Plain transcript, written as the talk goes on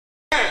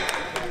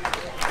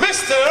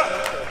Mr.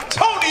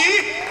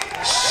 Tony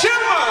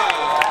SHEARMAN.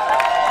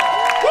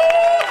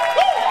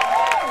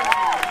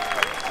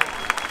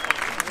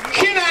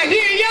 Can I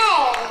hear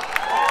y'all?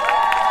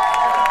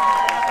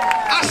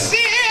 I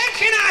said,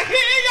 can I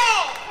hear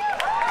y'all?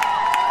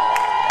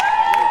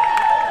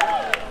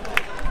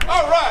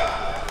 All right.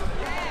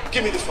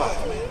 Give me the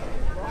 5, man.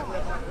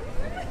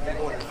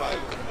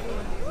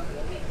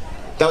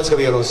 Damas y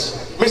caballeros,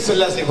 Mr.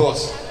 Leslie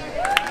VOS.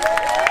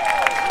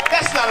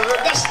 That's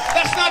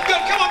not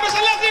good. Come on, Mr.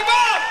 Leslie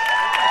VOS.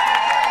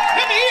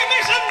 Let me hear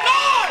make some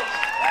noise.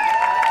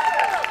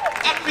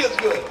 That feels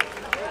good.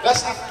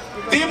 Leslie.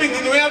 Día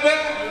 29,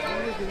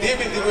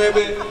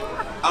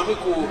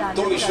 amigo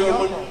Tony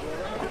SHEARMAN.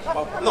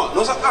 No,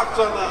 nós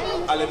actuamos na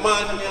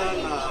Alemanha,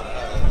 na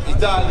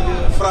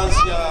Itália,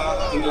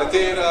 França,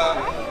 Inglaterra,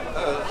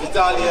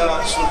 Itália,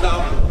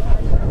 Sudão,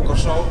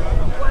 Kosovo.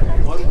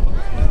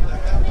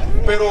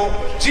 Pero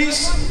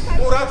diz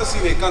rata se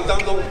vê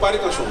cantando um par de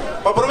canções.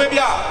 Para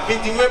promebiar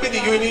 29 de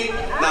junho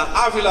na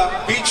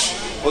Avila Beach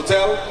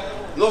Hotel,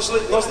 nós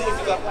invitamos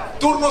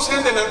turnos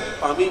gente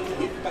para mim,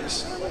 meu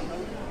país.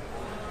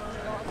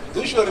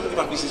 Dois horas de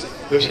participação.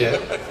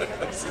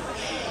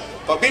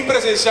 Para bem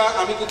presenciar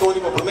amigo Tony,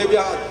 para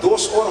promebiar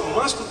 2 horas,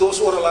 mais que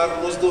 2 horas lá,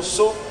 nós dois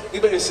só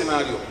em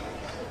cenário.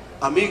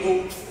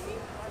 Amigo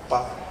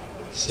para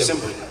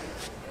sempre.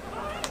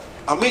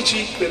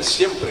 Amici per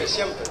sempre.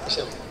 Sempre.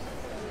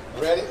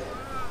 Ready?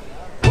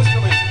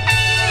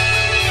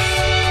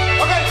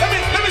 Okay,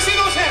 let me see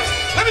those hands.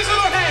 Let me see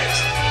those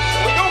hands.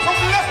 We go from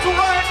left to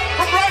right,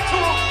 from right to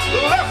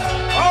left.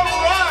 All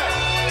right.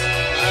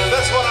 And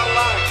that's what I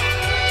like.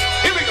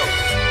 Here we go.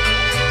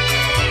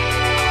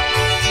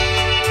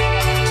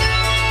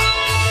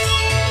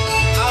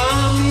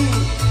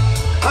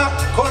 A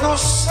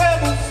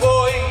conoscevo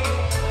foi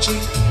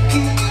chiquito.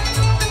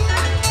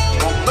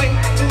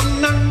 Momento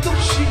nando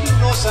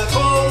nos a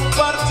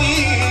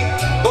compartir.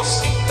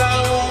 Você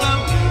tá um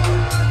amigo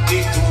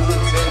de tudo.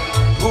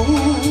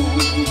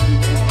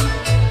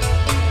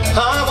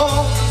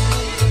 Amor,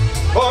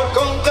 por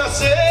conta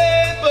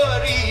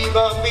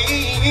separiva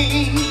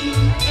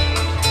mim.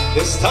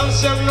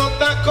 Distancia no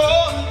dá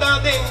conta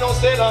de não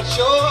ser a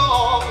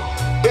show.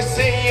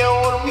 Desenha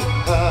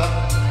hormiga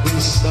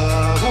de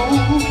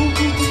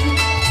saúde.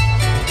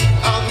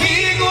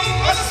 Amigo,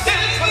 é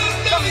sempre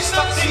de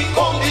amistad sin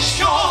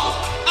condición.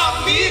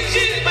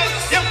 Amici per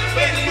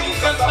sempre,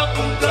 nunca da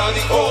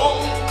contradicción.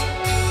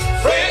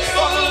 Friends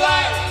for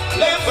life,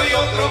 le fue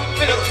otro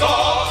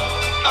perdón.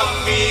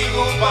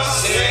 Amigo pa'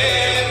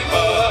 sempre.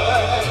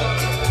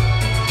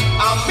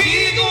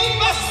 Amigo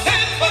pa'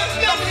 sempre,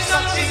 de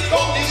amistad sin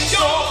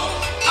condición.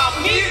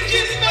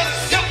 Amici per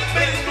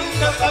sempre,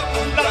 nunca da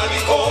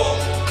contradicción.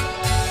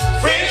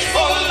 Friends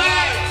for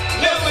life,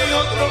 le fue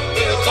otro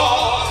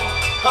perdón.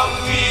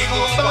 Amigo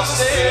pa'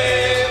 sempre.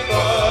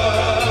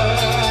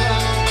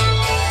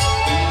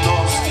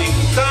 Nos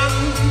tintan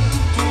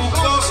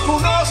trucos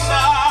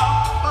cunosa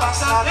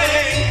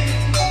pasaré.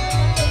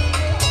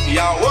 E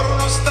agora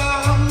nos está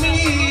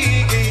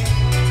amigo,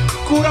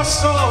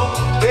 coração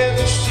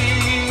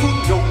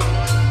reduzido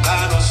a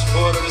nos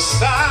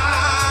forçar.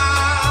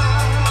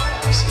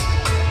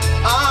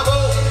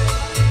 Amor,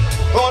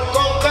 por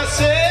conta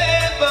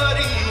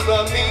separiva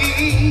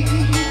mim.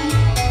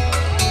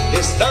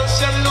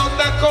 Distancia no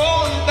dá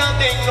conta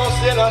de não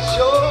ser a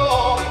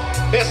show.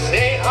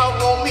 Deseja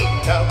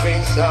vomita,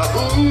 pensa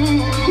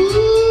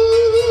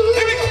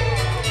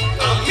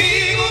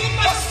Amigo,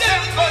 per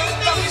sempre,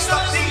 de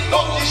amistad sin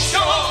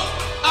condición.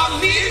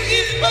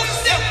 Amici per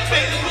sempre,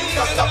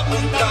 nunca da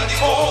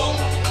contradicción.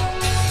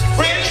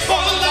 Friends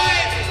for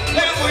life,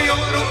 le fue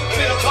otro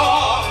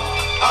perdón.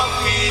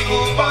 Amigo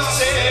pa'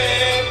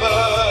 sempre.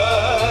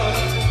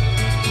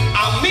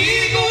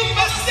 Amigo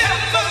pa'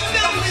 sempre, de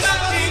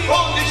amistad sin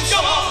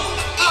condición.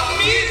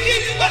 Amici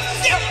per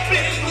sempre,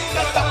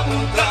 nunca da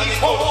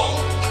contradicción.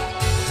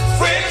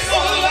 Friends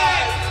for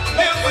life,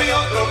 le fue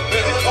otro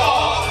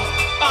perdón.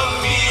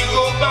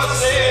 Amigo pa'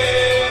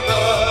 sempre.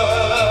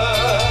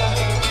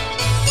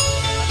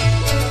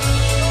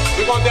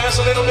 We gonna dance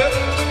a little bit?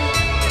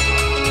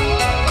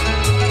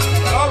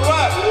 All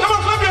right. Come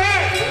on, clap your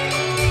hands.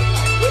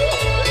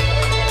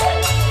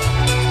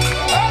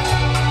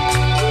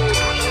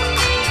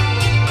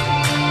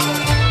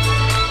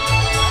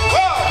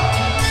 Wow.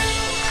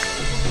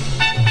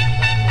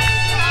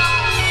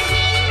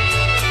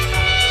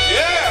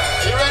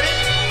 Yeah. You ready?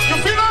 You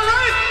feel all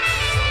right?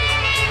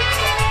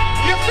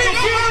 You feel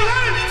all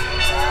right?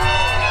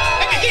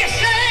 Let me hear you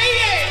say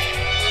it.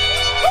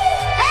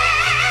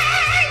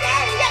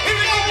 Here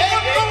we go,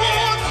 one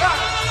more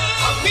time.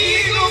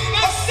 Amigo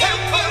per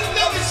sempre,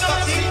 de amistad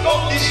sin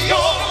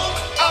condición.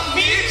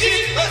 Amici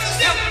per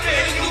sempre,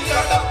 nunca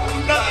da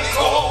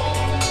contradicción.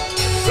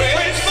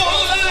 Friends for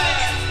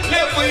life,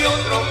 le fue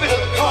otro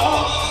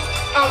perdón.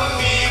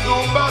 Amigo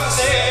per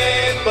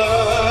sempre.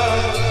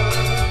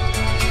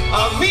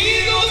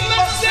 Amigo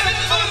per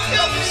sempre, de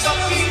amistad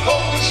sin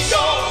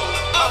condición.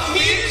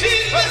 Amici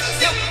per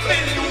sempre,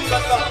 nunca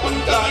da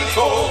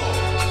contradicción.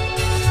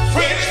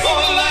 Friends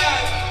for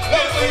life,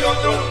 le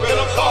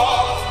pelo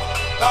cor,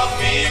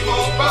 amigo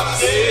para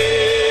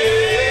sempre.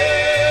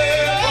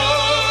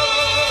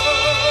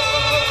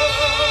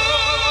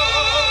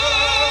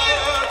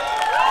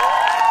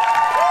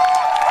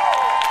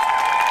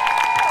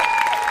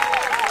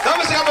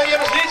 Damas y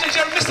caballeros, ladies and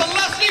gentlemen, Mr.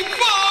 Leslie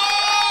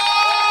Vaughn!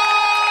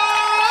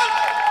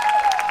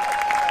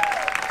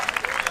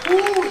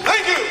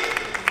 Thank you.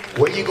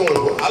 Where you going,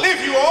 bro? I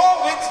leave you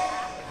all with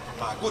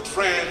my good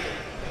friend,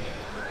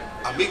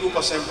 amigo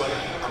para sempre,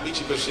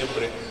 amici per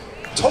sempre,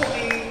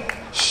 Tony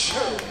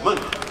Sherman.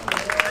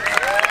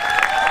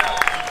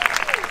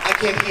 I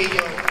can't hear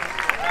you.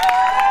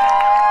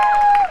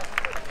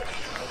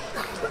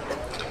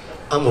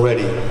 I'm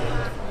ready.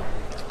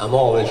 I'm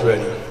always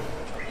ready.